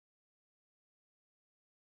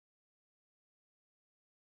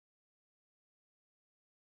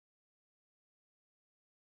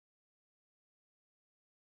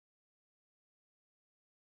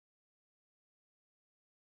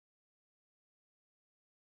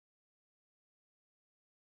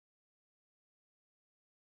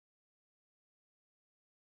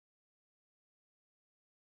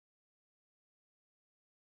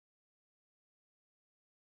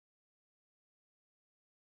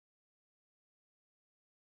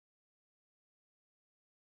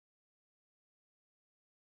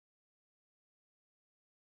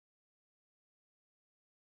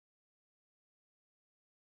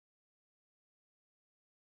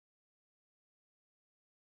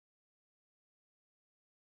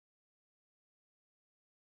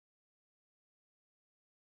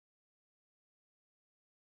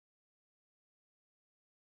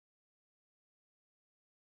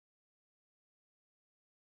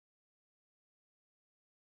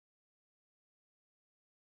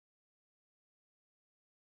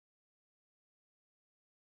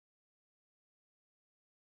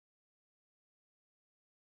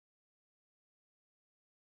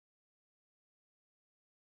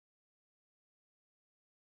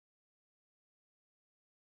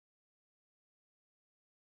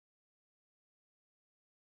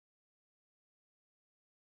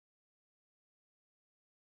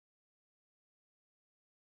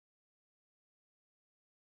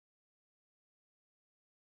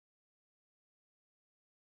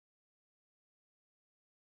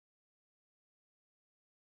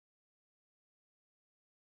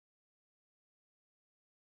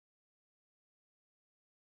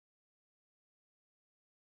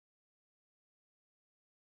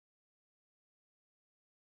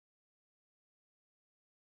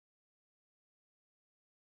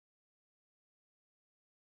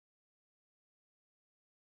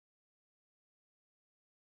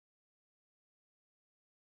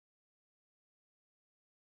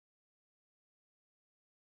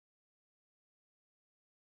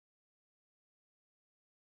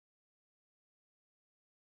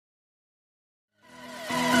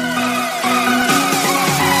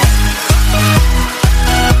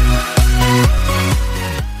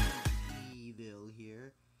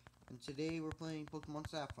we're playing Pokemon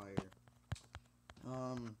Sapphire.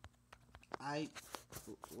 Um, I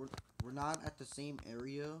we're, we're not at the same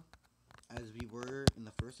area as we were in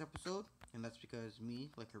the first episode, and that's because me,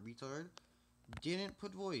 like a retard, didn't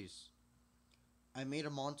put voice. I made a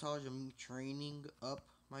montage of me training up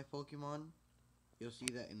my Pokemon. You'll see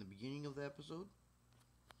that in the beginning of the episode.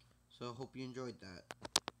 So hope you enjoyed that.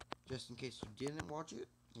 Just in case you didn't watch it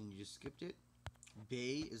and you just skipped it,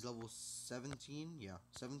 Bay is level 17. Yeah,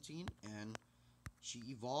 17, and she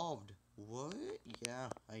evolved. What? Yeah,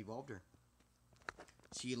 I evolved her.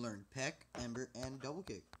 She learned Peck, Ember, and Double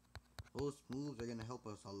Kick. Those moves are gonna help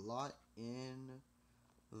us a lot in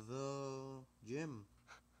the gym.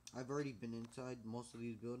 I've already been inside most of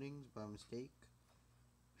these buildings by mistake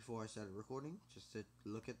before I started recording, just to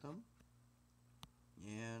look at them.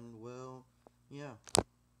 And well, yeah.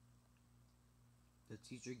 The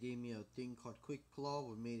teacher gave me a thing called Quick Claw,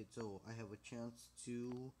 which made it so I have a chance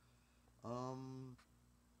to,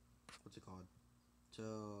 what's it called?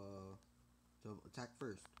 To attack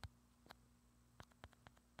first.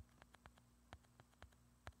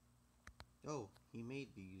 Oh, he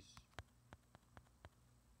made these.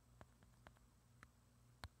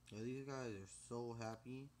 Yeah, these guys are so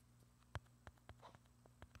happy.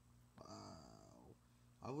 Wow.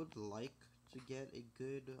 I would like to get a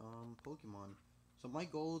good Pokemon. So my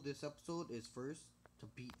goal this episode is first to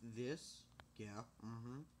beat this. Yeah,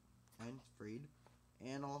 and Freed.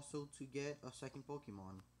 And also to get a second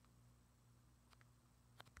Pokemon.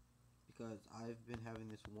 Because I've been having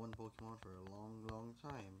this one Pokemon for a long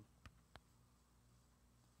time.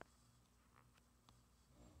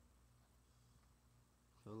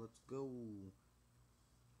 So let's go.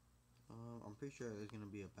 I'm pretty sure there's gonna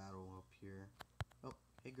be a battle up here. Oh,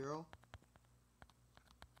 hey girl.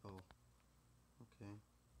 Oh, okay.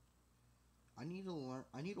 I need to learn.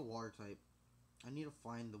 I need a water type. I need to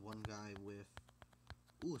find the one guy with.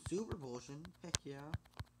 Ooh, super potion. Heck yeah.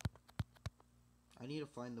 I need to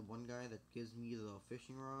find the one guy that gives me the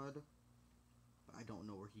fishing rod. But I don't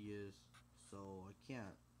know where he is, so I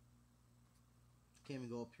can't. Can't even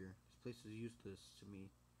go up here. This place is useless to me.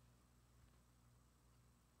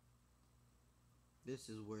 This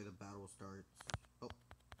is where the battle starts. Oh,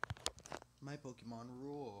 my Pokemon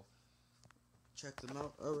rule. Check them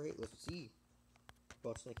out. Alright, let's see.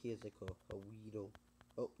 Looks like he has like a Weedle.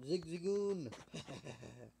 Oh, Zigzagoon! You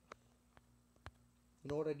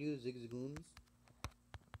know what I do with Zigzagoons?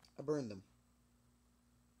 I burn them.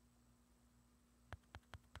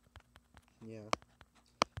 Yeah.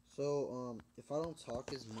 So, if I don't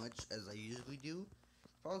talk as much as I usually do,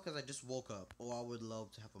 probably because I just woke up. Oh, I would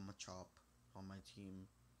love to have a Machop on my team.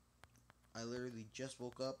 I literally just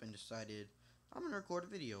woke up and decided I'm gonna record a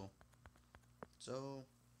video. So,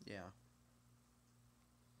 yeah.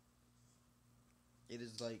 It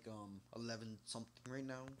is like 11 something right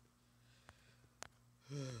now.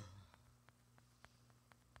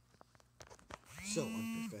 So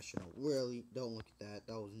unprofessional. Really, don't look at that.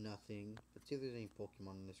 That was nothing. Let's see if there's any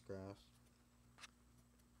Pokemon in this grass.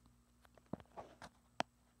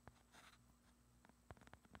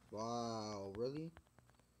 Wow, really?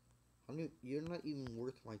 You're not even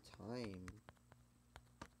worth my time.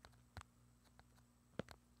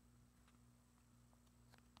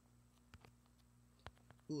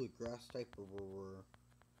 Ooh, a grass type or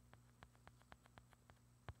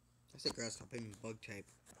I said grass type, I mean bug type.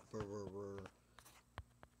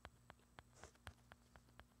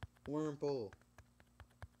 Wurmple.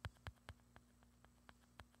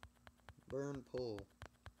 Burnpool.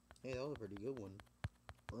 Hey, that was a pretty good one.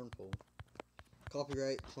 Burnpool.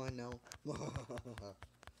 Copyright, fine now.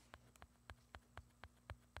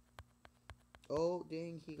 Oh,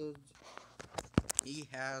 dang, he goes. He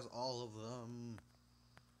has all of them.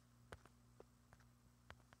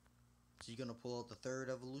 Is he gonna pull out the third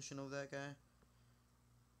evolution of that guy?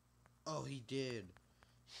 Oh, he did.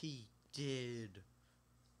 He did.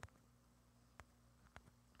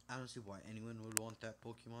 I don't see why anyone would want that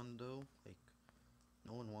Pokemon though. Like,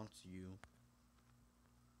 no one wants you.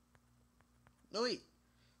 No, wait.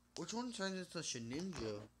 Which one turns into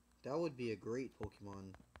Shedinja? That would be a great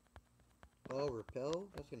Pokemon. Oh, Repel?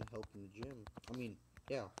 That's gonna help in the gym. I mean,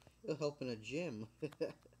 yeah, it'll help in a gym.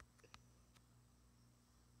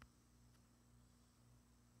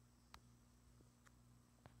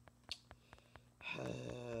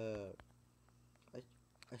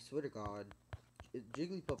 I swear to God,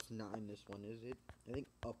 Jigglypuff's not in this one, is it? I think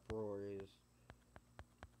Uproar is.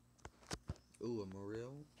 Ooh, a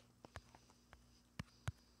Morel.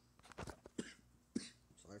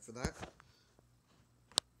 Sorry for that.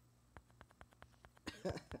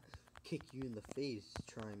 Kick you in the face,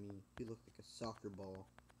 try me. You look like a soccer ball.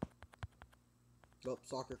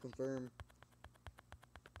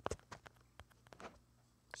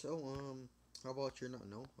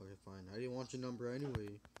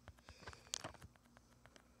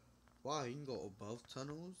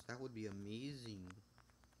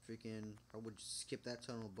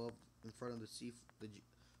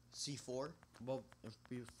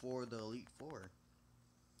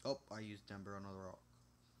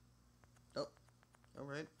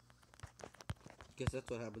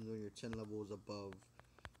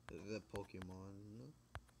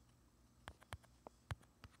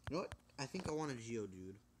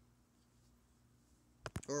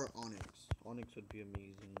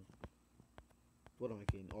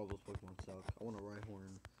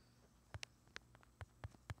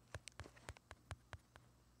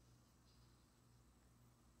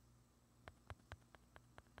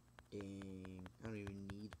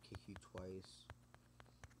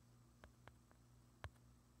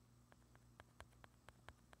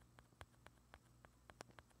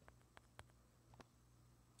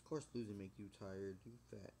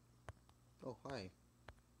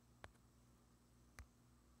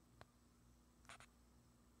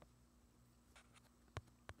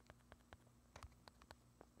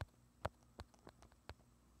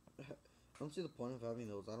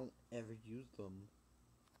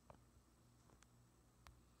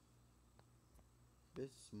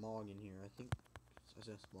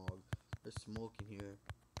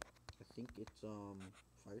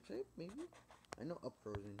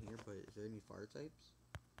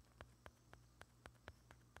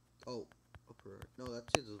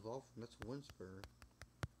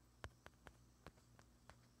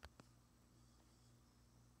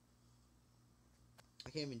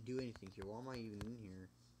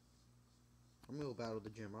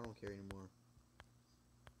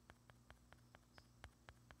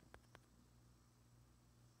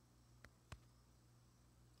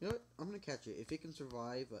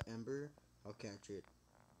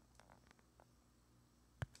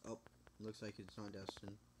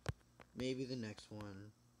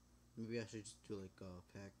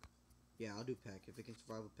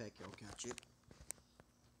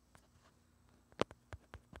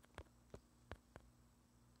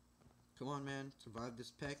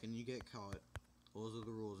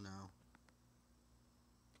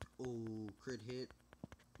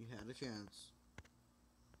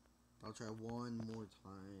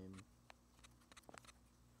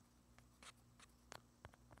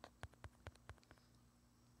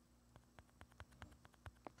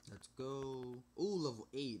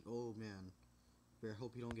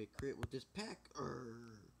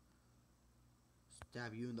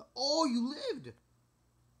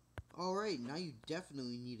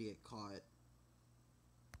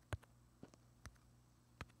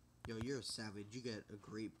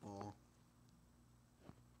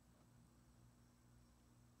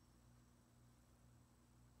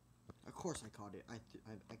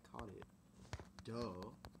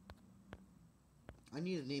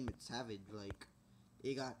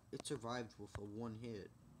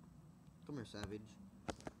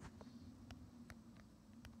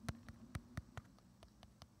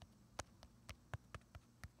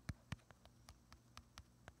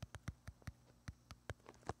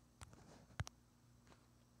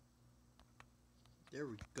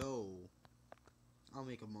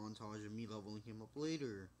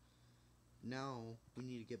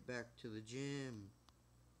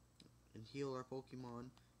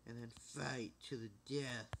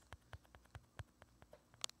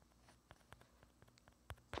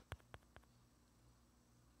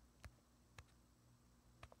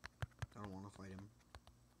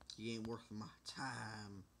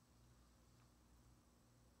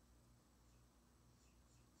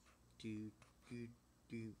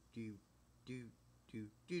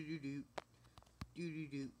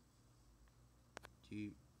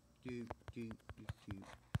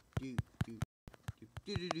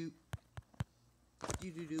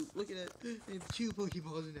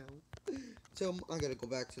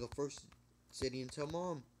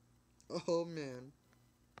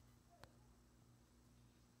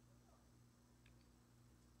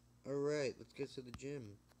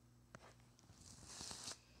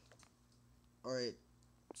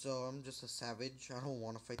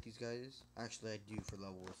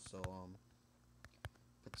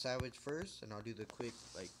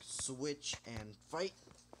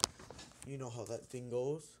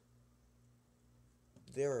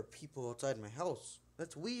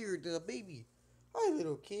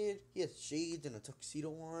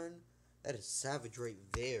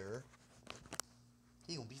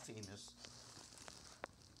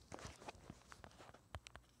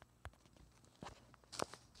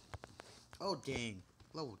 Oh, dang.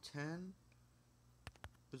 Level 10?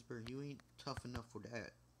 Whisper, you ain't tough enough for that.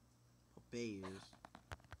 Obey is.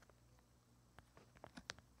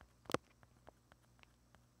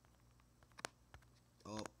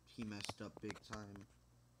 Oh, he messed up big time.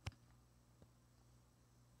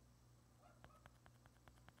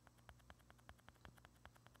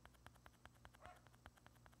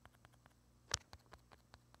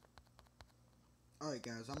 Alright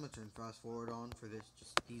guys, I'm gonna turn fast forward on for this,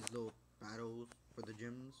 just these little battles for the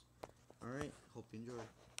gyms. Alright, hope you enjoy.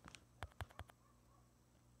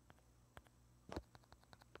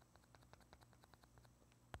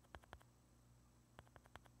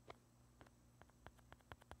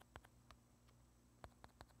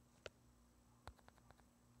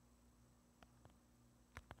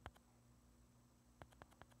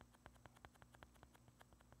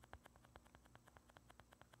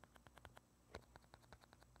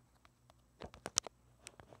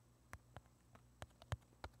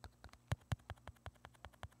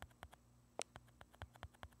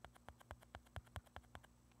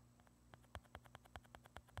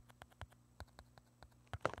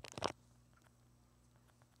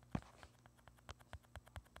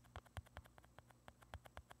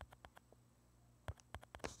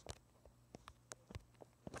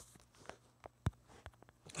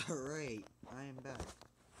 Alright, I am back.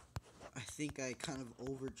 I think I kind of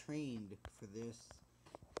overtrained for this.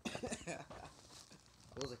 I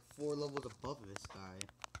was like 4 levels above this guy.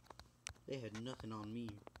 They had nothing on me.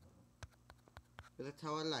 But that's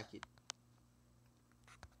how I like it.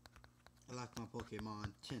 I like my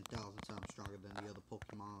Pokemon 10,000 times stronger than the other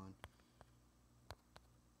Pokemon.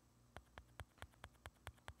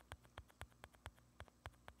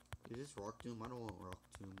 Is this Rock Tomb? I don't want Rock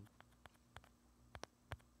Tomb.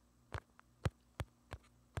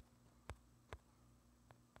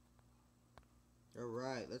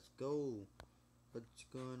 Alright, let's go. What's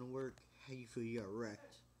gonna work? How you feel you got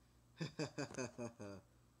wrecked?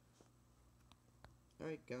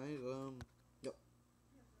 Alright guys, yep.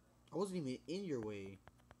 I wasn't even in your way.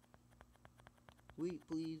 Wait,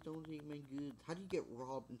 please don't take my goods. How do you get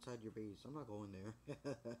robbed inside your base? I'm not going there.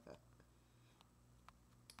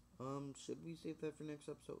 Should we save that for next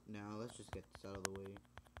episode? Nah, let's just get this out of the way.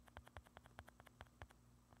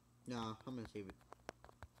 Nah, I'm gonna save it.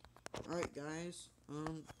 Alright guys,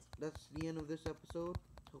 that's the end of this episode.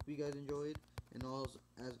 Hope you guys enjoyed, and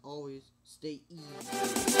as always, stay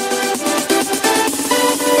easy.